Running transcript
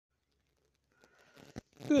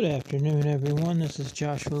Good afternoon, everyone. This is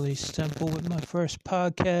Joshua Lee Stemple with my first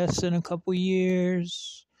podcast in a couple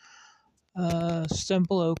years.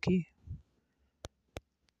 Stempleoke.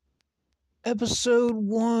 Episode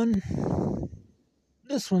 1.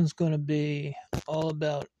 This one's going to be all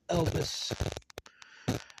about Elvis.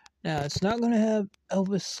 Now, it's not going to have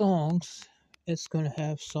Elvis songs. It's going to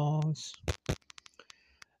have songs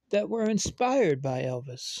that were inspired by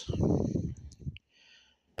Elvis.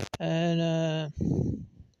 And,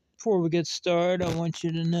 before we get started, I want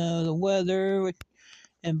you to know the weather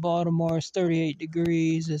in Baltimore is 38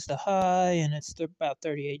 degrees is the high, and it's about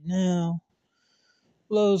 38 now.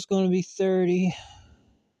 Low's going to be 30.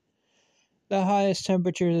 The highest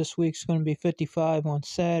temperature this week is going to be 55 on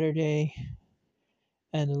Saturday,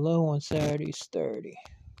 and the low on Saturday is 30.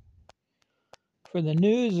 For the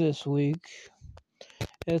news this week,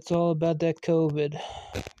 it's all about that COVID.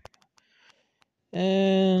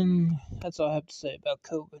 And that's all I have to say about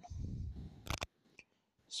COVID.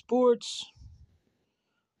 Sports.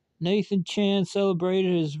 Nathan Chan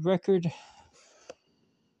celebrated his record-setting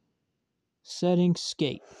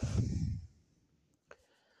skate.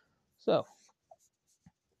 So,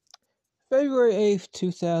 February 8th,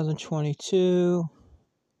 2022,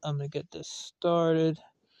 I'm going to get this started.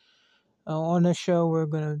 On the show, we're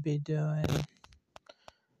going to be doing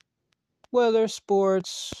weather,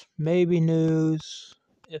 sports, maybe news.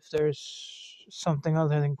 If there's something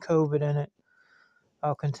other than COVID in it,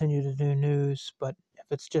 I'll continue to do news. But if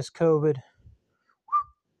it's just COVID,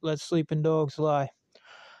 let sleeping dogs lie.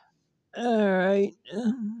 Alright.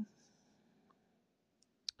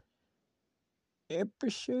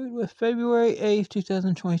 Episode with February 8th,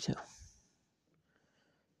 2022.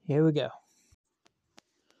 Here we go.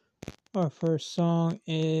 Our first song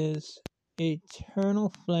is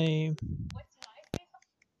Eternal Flame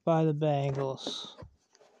by the Bangles.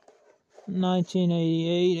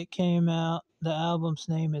 1988 it came out. The album's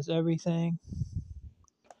name is Everything.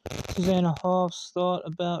 Susanna Hoffs thought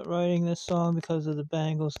about writing this song because of the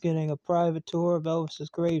Bangles getting a private tour of Elvis's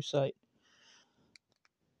gravesite.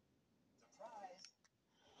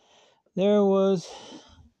 There was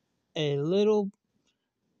a little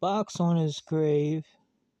box on his grave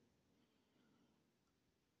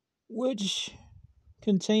which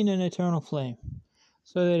contained an eternal flame.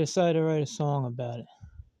 So they decided to write a song about it.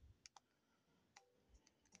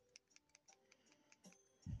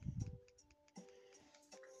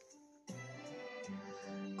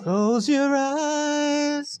 Close your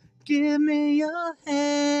eyes, give me your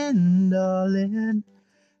hand, darling.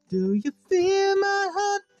 Do you feel my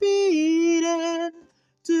heart beating?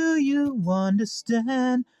 Do you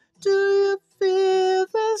understand? Do you feel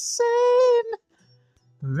the same?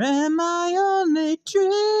 Or am I only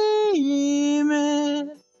dreaming?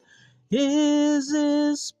 Is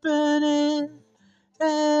this burning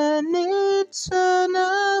an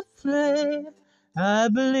eternal flame? I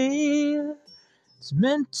believe it's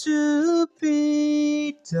meant to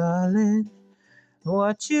be, darling.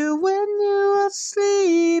 Watch you when you are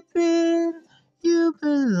sleeping. You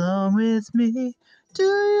belong with me. Do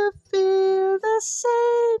you feel the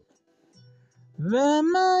same? Or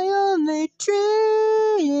am I only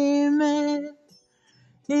dreaming?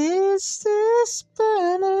 Is this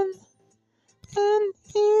burning an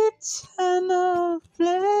eternal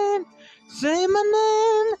flame? Say my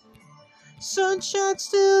name. Sunshine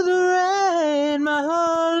still the rain. My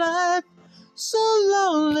whole life so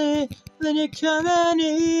lonely. Then you come and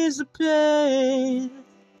ease the pain.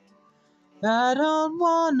 I don't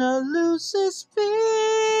wanna lose this feeling.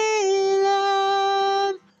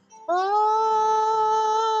 Oh,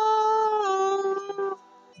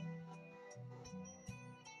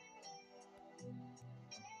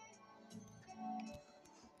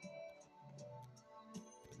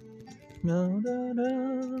 no, no,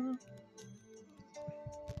 no.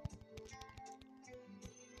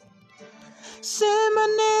 Say my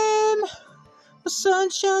name. The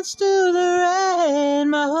sunshine still the rain.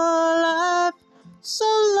 My whole life so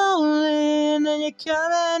lonely. And then you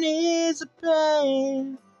come and ease the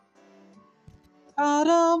pain. I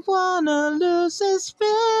don't wanna lose this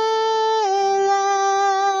feeling.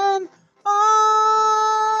 Oh,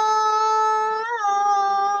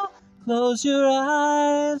 close your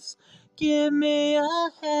eyes, give me a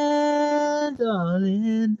hand,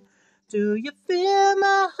 darling. Do you feel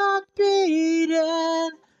my heart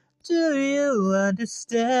beating? Do you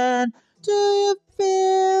understand? Do you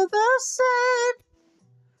feel the same?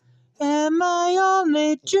 Am I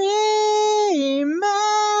only dreaming?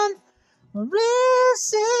 Or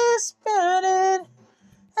is this burning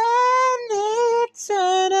an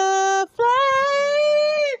eternal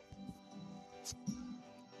flame?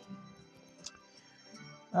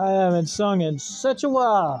 I haven't sung in such a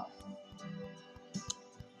while.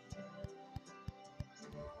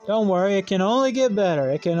 Don't worry, it can only get better.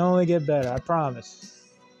 It can only get better, I promise.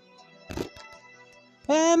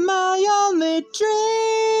 Am I only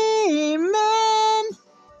dreaming?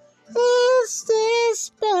 Is this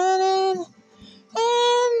burning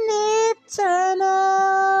in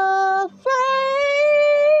eternal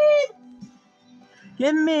flame?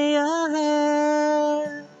 Give me a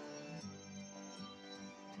hand.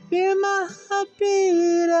 Feel my heart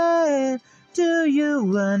beating. Do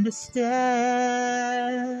you understand?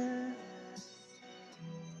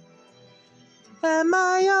 Am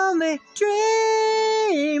I only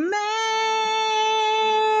dreaming?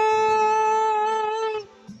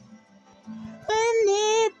 An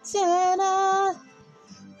eternal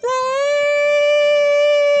flame.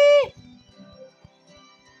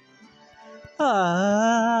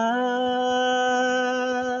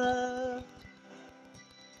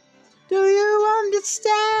 Do you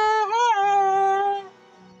understand?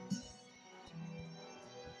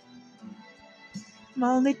 I'm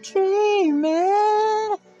only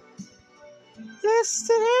dreaming. This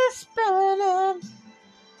is burning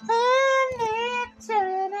an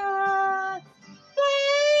eternal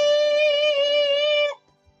flame.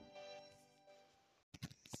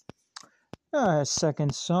 Alright,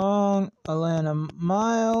 second song, Alana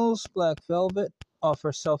Miles, Black Velvet, off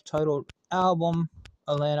her self-titled album,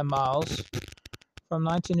 Alana Miles, from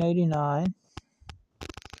 1989.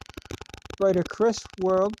 Writer Chris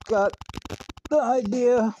World got the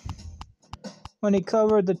idea when he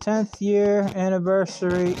covered the 10th year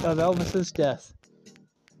anniversary of Elvis's death.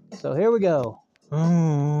 So here we go.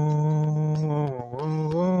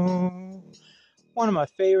 One of my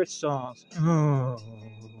favorite songs.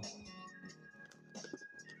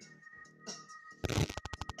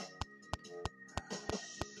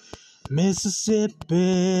 Mississippi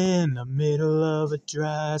in the middle of a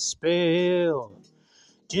dry spell.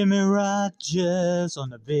 Jimmy Rogers on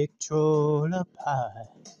the Victrola pie.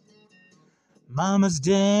 Mama's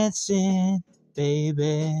dancing,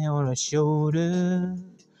 baby on her shoulder.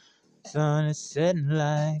 Sun is setting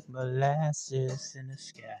like molasses in the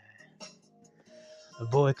sky. The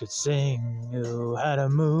boy could sing, knew how to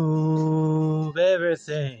move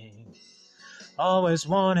everything. Always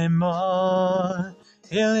wanting more.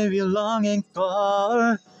 He'll leave you longing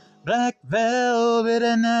for black velvet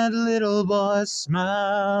and that little boy's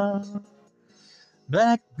smile.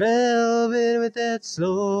 Black velvet with that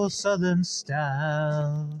slow southern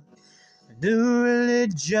style. A new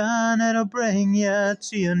religion that'll bring you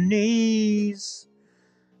to your knees.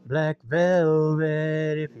 Black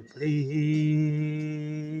velvet, if you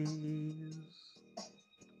please.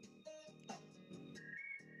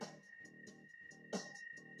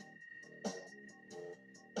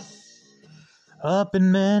 Up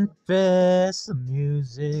in Memphis, the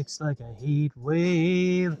music's like a heat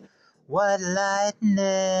wave. White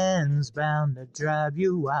lightning's bound to drive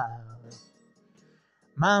you wild.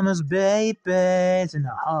 Mama's baby's in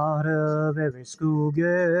the heart of every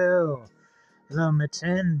schoolgirl. Love me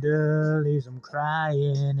tender, leaves them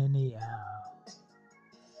crying in the aisle.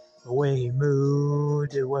 The way he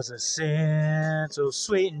moved, it was a sin, so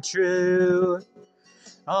sweet and true.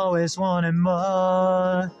 Always wanting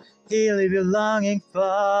more. He'll leave you longing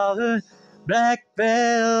for black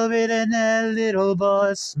velvet and that little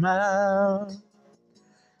boy's smile.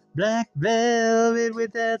 Black velvet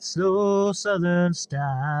with that slow southern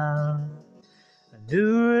style. A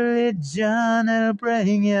new religion that'll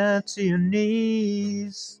bring you to your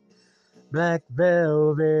knees. Black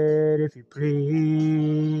velvet, if you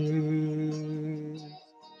please.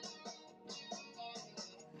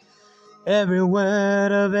 Every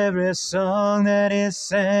word of every song that he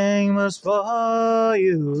sang was for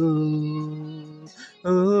you.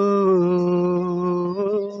 Ooh.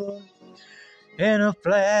 In a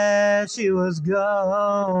flash he was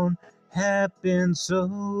gone, happened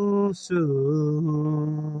so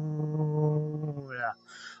soon.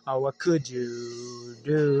 Oh, what could you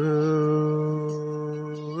do?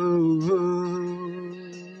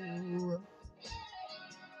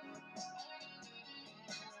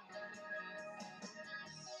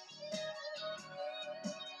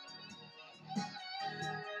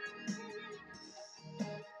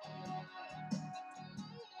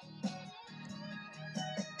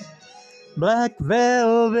 Black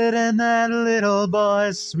velvet and that little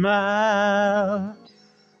boy's smile.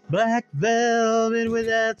 Black velvet with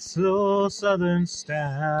that slow southern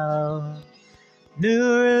style.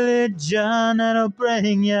 New religion that'll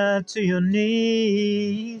bring you to your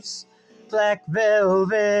knees. Black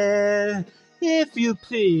velvet, if you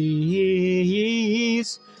please.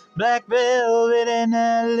 Black velvet and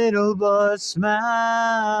that little boy's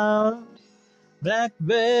smile. Black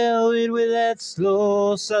velvet with that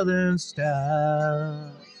slow southern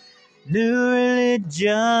style. New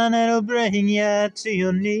religion that'll bring you to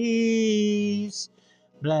your knees.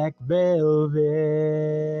 Black velvet,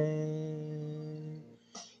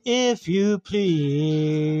 if you please.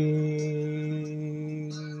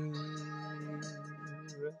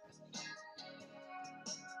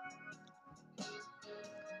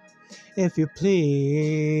 If you please.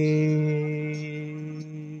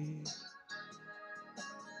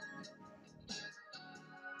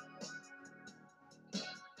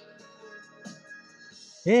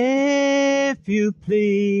 If you please.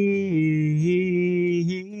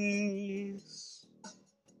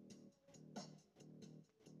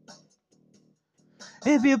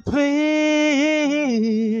 If you please.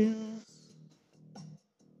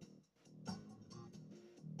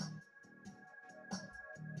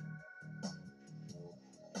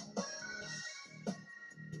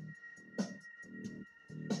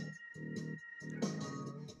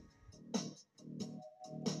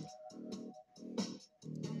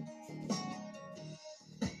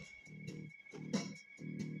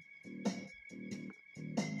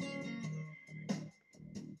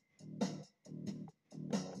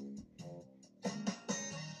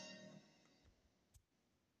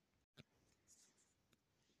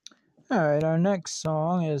 Alright, our next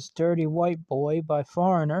song is Dirty White Boy by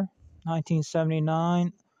Foreigner,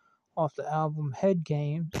 1979, off the album Head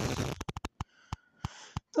Games.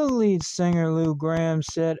 The lead singer Lou Gramm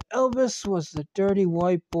said Elvis was the dirty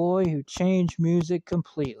white boy who changed music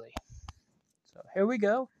completely. So here we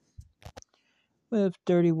go with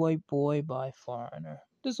Dirty White Boy by Foreigner.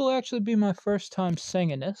 This will actually be my first time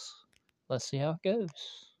singing this. Let's see how it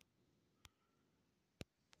goes.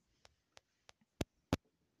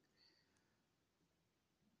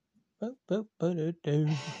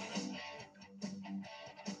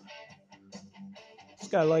 It's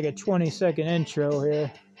got like a 20-second intro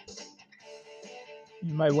here.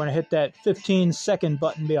 You might want to hit that 15-second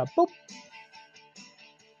button, be like, boop.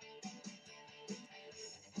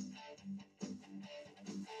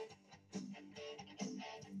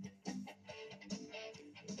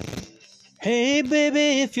 Hey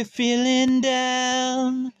baby, if you're feeling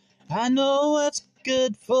down, I know what's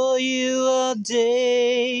good for you all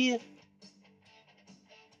day.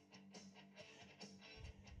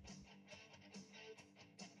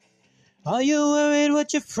 Are you worried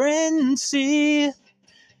what your friends see?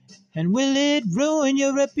 And will it ruin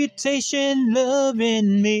your reputation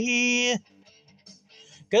loving me?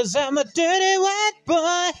 'Cause I'm a dirty white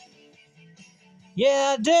boy.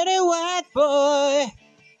 Yeah, dirty white boy.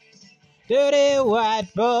 Dirty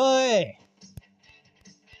white boy.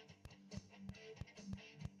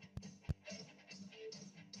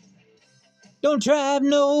 Don't drive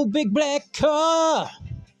no big black car.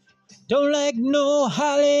 Don't like no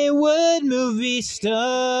Hollywood movie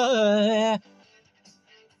star.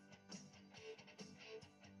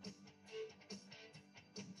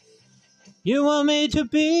 You want me to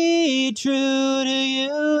be true to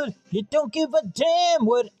you. You don't give a damn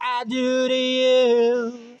what I do to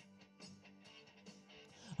you.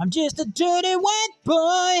 I'm just a dirty white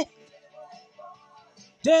boy.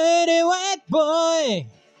 Dirty white boy.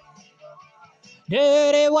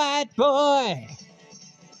 Dirty white boy.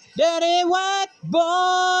 Dirty white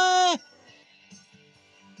boy.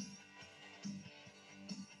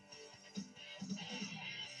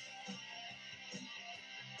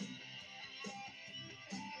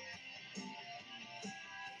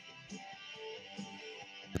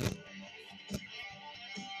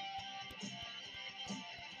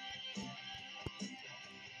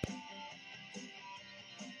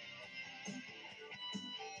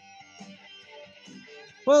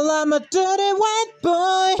 Well, I'm a dirty white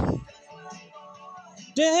boy.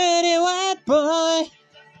 Dirty white boy.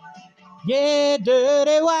 Yeah,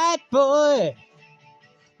 dirty white boy.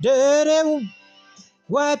 Dirty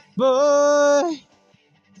white boy.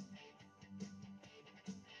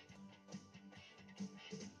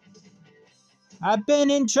 I've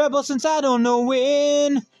been in trouble since I don't know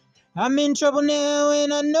when. I'm in trouble now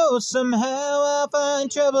and I know somehow I'll find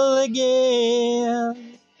trouble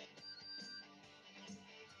again.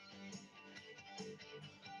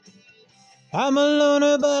 I'm a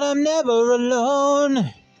loner but I'm never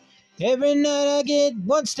alone. Every night I get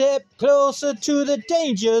one step closer to the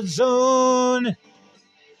danger zone.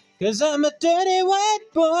 'Cause I'm a dirty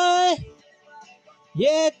white boy.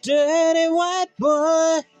 Yeah, dirty white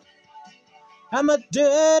boy. I'm a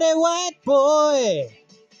dirty white boy.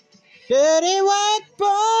 Dirty white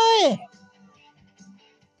boy.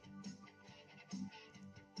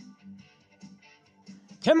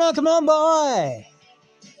 Come on, boy.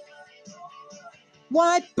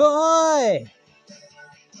 White boy.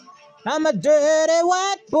 I'm a dirty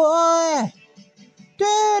white boy.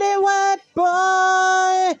 Dirty white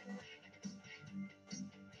boy.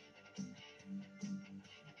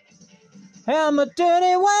 I'm a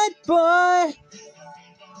dirty white boy.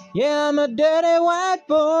 Yeah, I'm a dirty white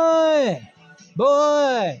boy.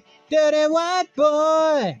 Boy, dirty white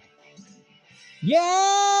boy.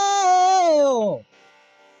 Yeah!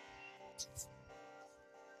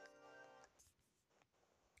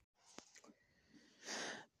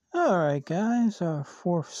 Alright, guys, our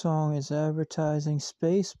fourth song is Advertising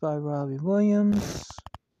Space by Robbie Williams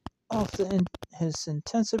off his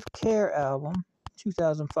Intensive Care album,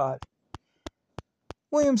 2005.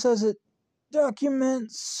 Williams says it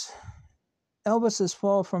documents Elvis's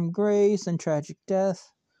fall from grace and tragic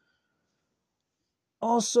death.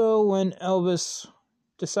 Also, when Elvis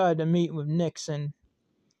decided to meet with Nixon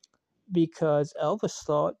because Elvis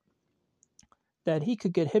thought that he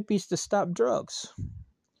could get hippies to stop drugs,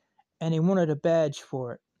 and he wanted a badge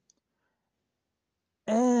for it.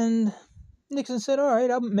 And Nixon said, all right,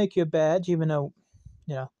 I'll make you a badge, even though,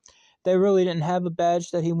 they really didn't have a badge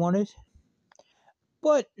that he wanted.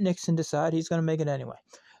 But Nixon decided he's going to make it anyway.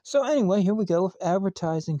 So anyway, here we go with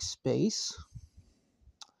Advertising Space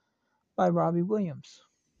by Robbie Williams.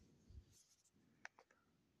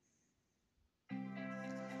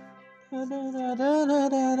 Da da da da da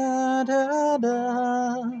da da da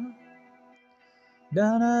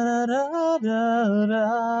da da da da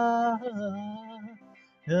da.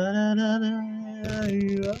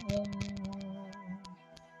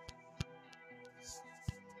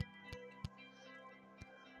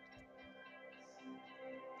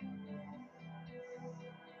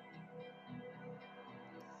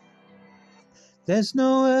 There's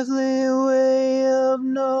no earthly way of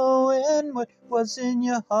knowing what's in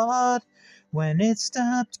your heart when it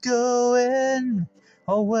stopped going.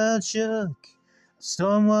 All world shook,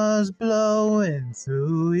 storm was blowing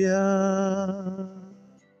through you,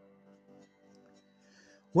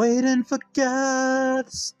 waiting for God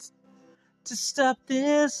to stop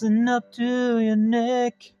this and up to your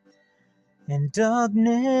neck. In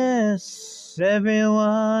darkness,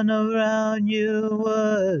 everyone around you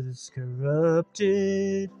was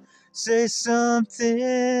corrupted. Say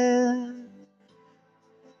something.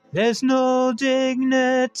 There's no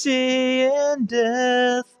dignity in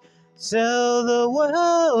death. Tell the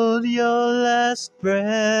world your last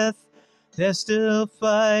breath. They're still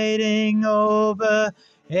fighting over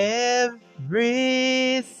everything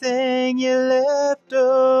you left.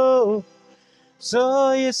 Oh,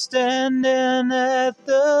 so you're standing at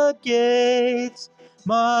the gates.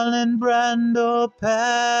 Marlon Brando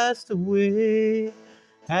passed away.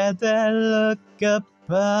 Had that look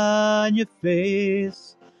upon your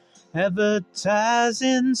face.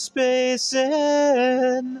 Advertising space,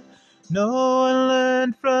 and no one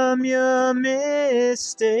learned from your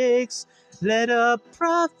mistakes. Let our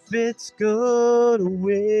profits go to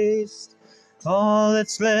waste. All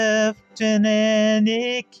that's left in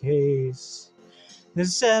any case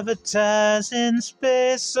is advertising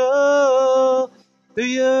space. Oh, through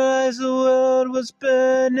your eyes the world was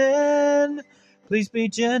burning. Please be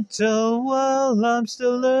gentle while I'm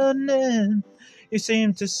still learning. You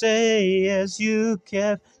seemed to say as you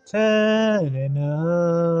kept turning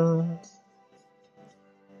up.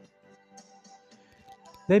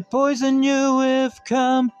 They poison you with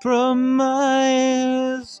compromise.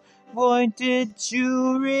 Boy, did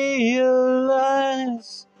you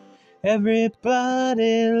realize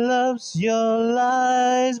everybody loves your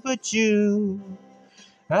lies but you?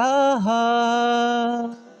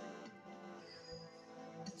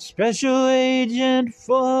 Special agent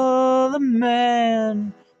for the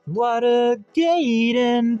man. Watergate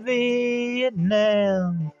in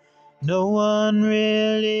Vietnam. No one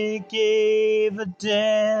really gave a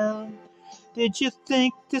damn. Did you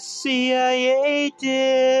think the CIA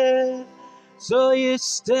did? So you're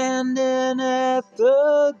standing at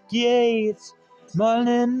the gates.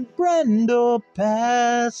 Marlon Brando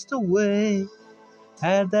passed away.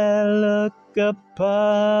 Had that look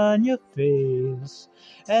upon your face.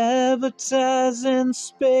 Advertising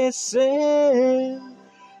space,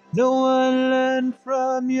 no one learned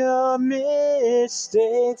from your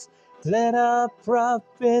mistakes. Let our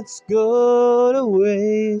profits go to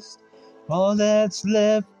waste. All that's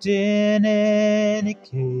left in any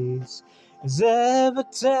case is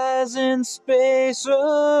advertising space.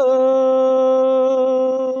 Oh,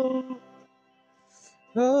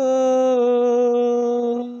 oh,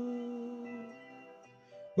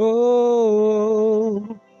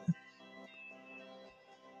 oh.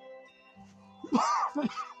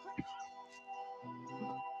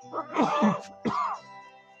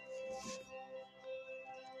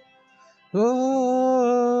 Oh,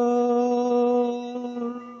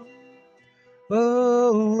 oh,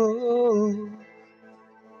 oh.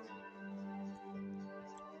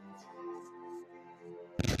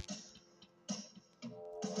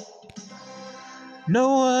 No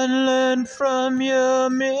one learned from your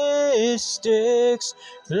mistakes.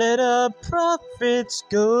 Let our profits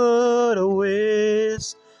go to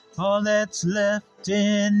waste. All that's left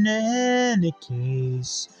in any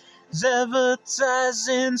case is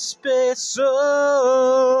advertising space.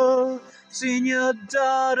 Oh, seen your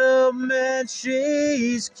daughter, man,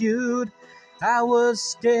 she's cute. I was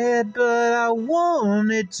scared, but I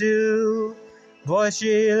wanted to. Boy,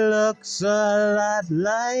 she looks a lot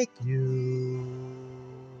like you.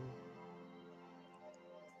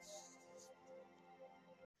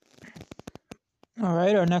 All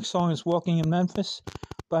right, our next song is Walking in Memphis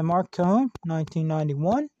by Mark Cohn,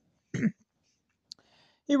 1991.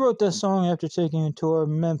 He wrote this song after taking a tour of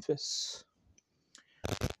Memphis.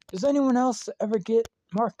 Does anyone else ever get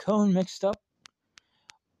Mark Cohn mixed up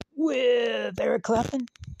with Eric Clapton?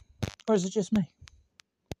 Or is it just me?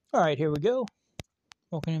 All right, here we go.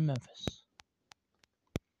 Walking in Memphis.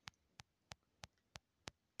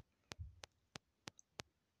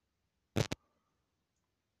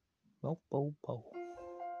 Bo, bo, bo.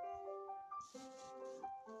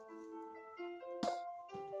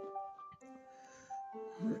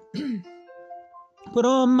 Put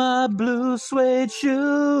on my blue suede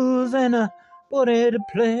shoes and I wanted to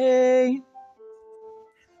play.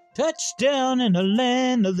 Touchdown in the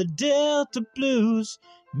land of the Delta Blues,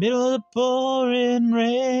 middle of the pouring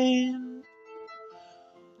rain.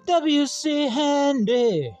 W.C.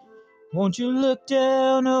 Handy, won't you look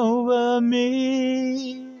down over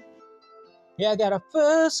me? Yeah, I got a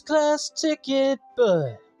first class ticket,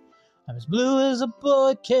 but I'm as blue as a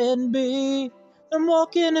boy can be. I'm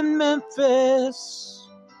walking in Memphis.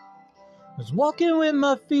 I was walking with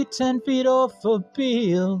my feet 10 feet off a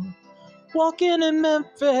Beale. Walking in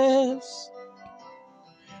Memphis.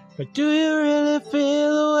 But do you really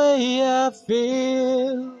feel the way I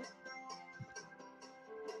feel?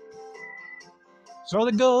 Saw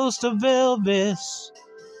the ghost of Elvis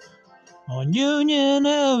on Union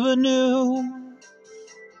Avenue.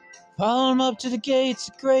 Followed him up to the gates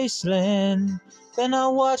of Graceland. Then I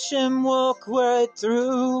watched him walk right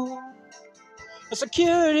through. The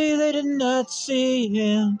security, they did not see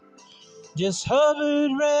him, just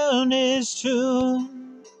hovered round his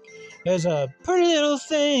tomb. There's a pretty little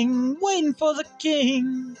thing waiting for the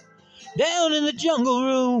king down in the jungle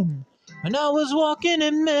room. And I was walking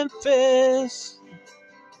in Memphis,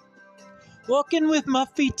 walking with my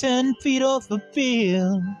feet 10 feet off the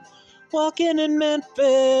field. Walking in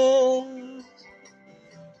Memphis.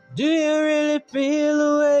 Do you really feel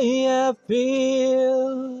the way I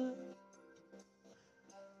feel?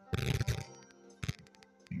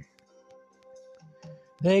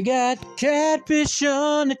 They got catfish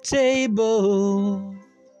on the table.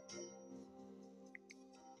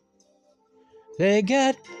 They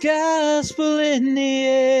got gospel in the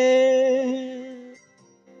air.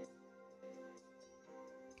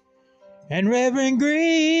 And Reverend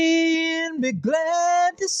Green, be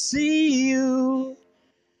glad to see you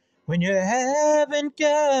when you haven't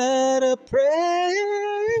got a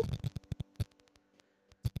prayer.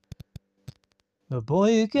 But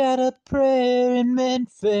boy, you got a prayer in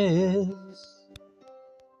Memphis.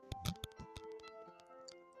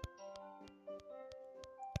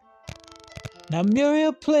 Now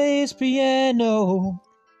Muriel plays piano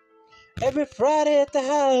every Friday at the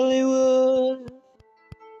Hollywood.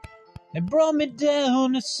 They brought me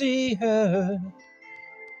down to see her.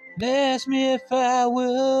 They asked me if I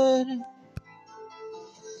would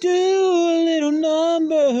do a little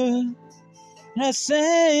number. And I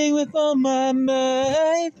sang with all my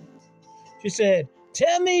might. She said,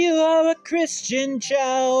 tell me you are a Christian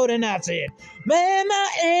child. And I said, ma'am,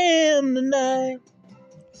 I am tonight.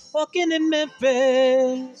 Walking in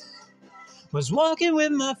Memphis. Was walking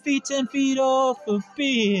with my feet 10 feet off a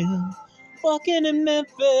field. Walking in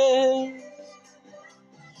Memphis.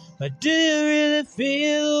 But do you really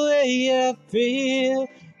feel the way I feel?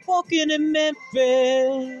 Walking in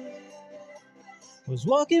Memphis. Was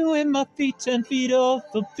walking with my feet 10 feet off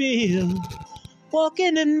the field.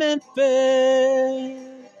 Walking in Memphis.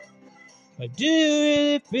 But do you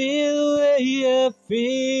really feel the way I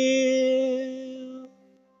feel?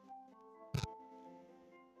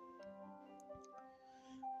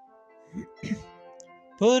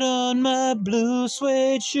 Put on my blue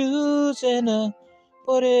suede shoes and I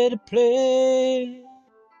put it to play.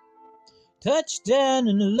 Touchdown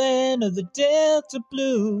in the land of the Delta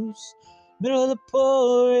Blues, middle of the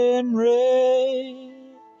pouring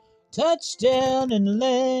rain. Touchdown in the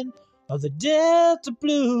land of the Delta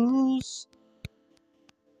Blues,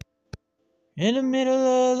 in the middle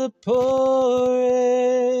of the pouring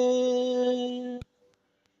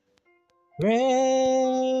rain.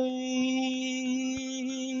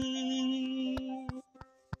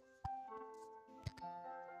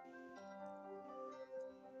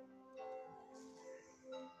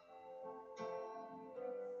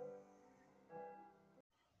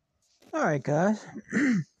 All right, guys.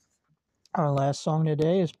 Our last song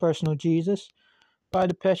today is Personal Jesus by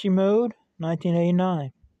Depeche Mode,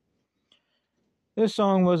 1989. This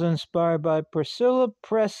song was inspired by Priscilla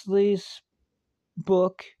Presley's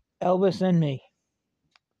book, Elvis and Me.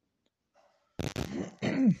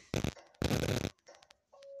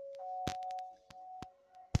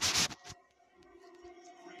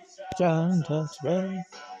 John Touch Ray.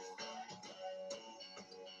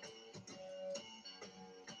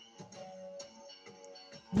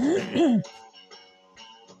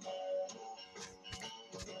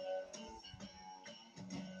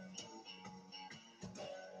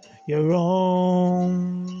 Your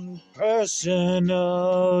own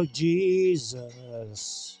personal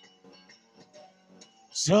Jesus.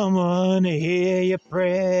 Someone to hear your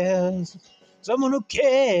prayers. Someone who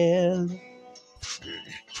cares.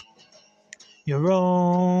 Your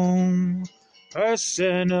own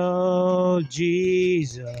personal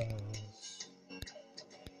Jesus.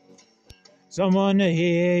 Someone to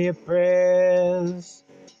hear your prayers.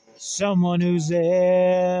 Someone who's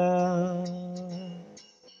there.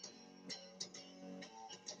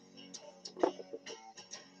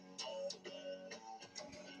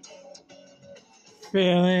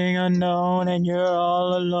 Feeling unknown and you're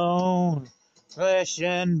all alone. Flesh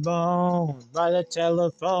and bone by the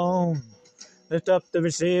telephone. Lift up the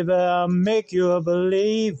receiver, I'll make you a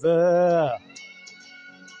believer.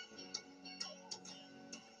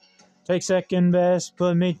 Take second best,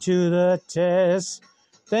 put me to the test.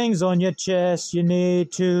 Things on your chest you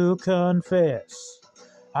need to confess.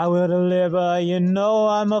 I will deliver, you know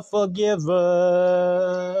I'm a forgiver.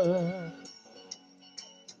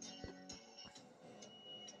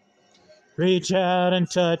 Reach out and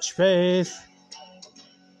touch faith.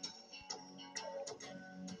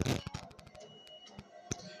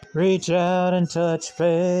 Reach out and touch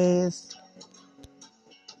faith.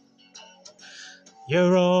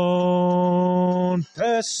 Your own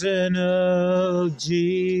personal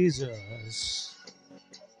Jesus.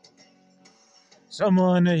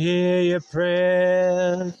 Someone to hear your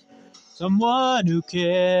prayers. Someone who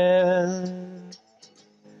cares.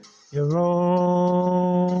 Your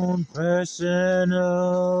own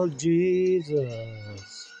personal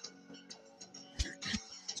Jesus.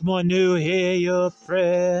 Someone to hear your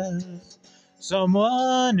prayers.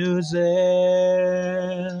 Someone who's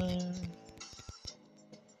there.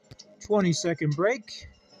 20-second break.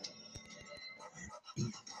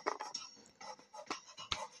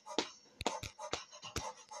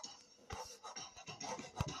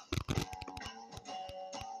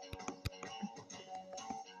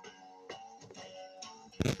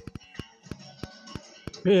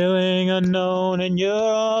 Feeling unknown and you're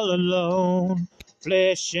all alone.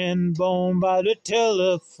 Flesh and bone by the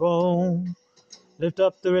telephone. Lift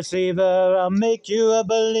up the receiver, I'll make you a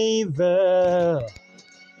believer.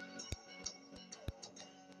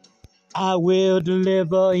 I will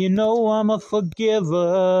deliver, you know I'm a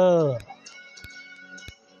forgiver.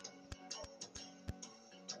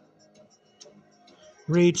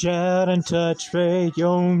 Reach out and touch faith, your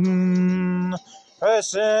own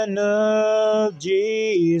personal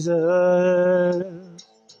Jesus.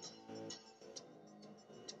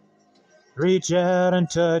 Reach out and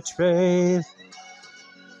touch faith.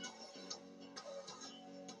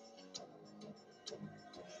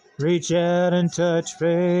 Reach out and touch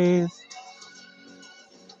faith.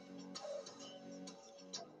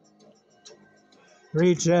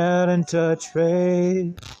 Reach out and touch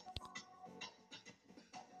faith.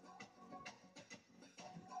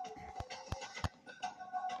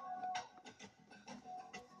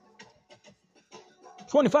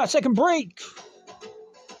 "25-second break.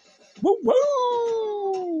 Woo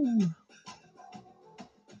woo!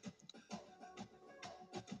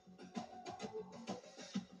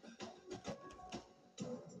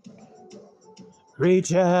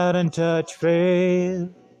 Reach out and touch faith.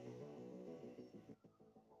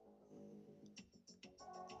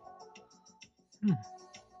 Hmm.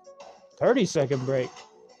 30-second break.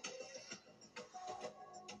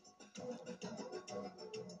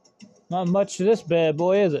 Not much to this bad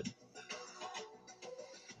boy, is it?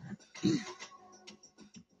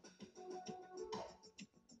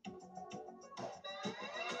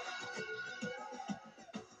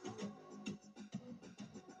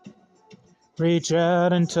 Reach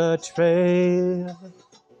out and touch faith.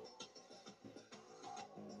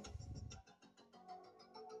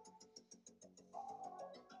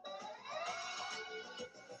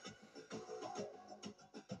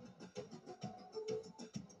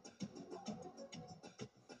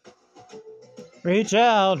 Reach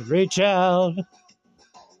out, reach out.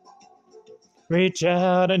 Reach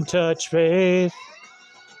out and touch faith.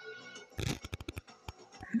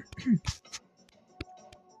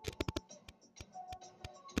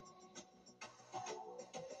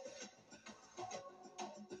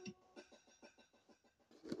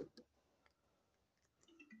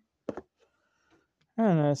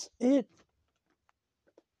 And that's it.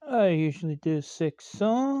 I usually do 6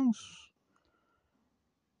 songs.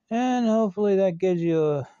 And hopefully that gives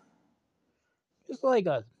you just like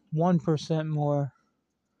a 1% more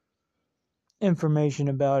information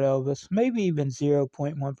about Elvis. Maybe even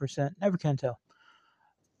 0.1%. Never can tell.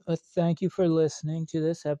 But thank you for listening to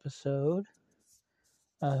this episode.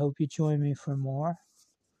 I hope you join me for more.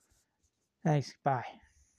 Thanks. Bye.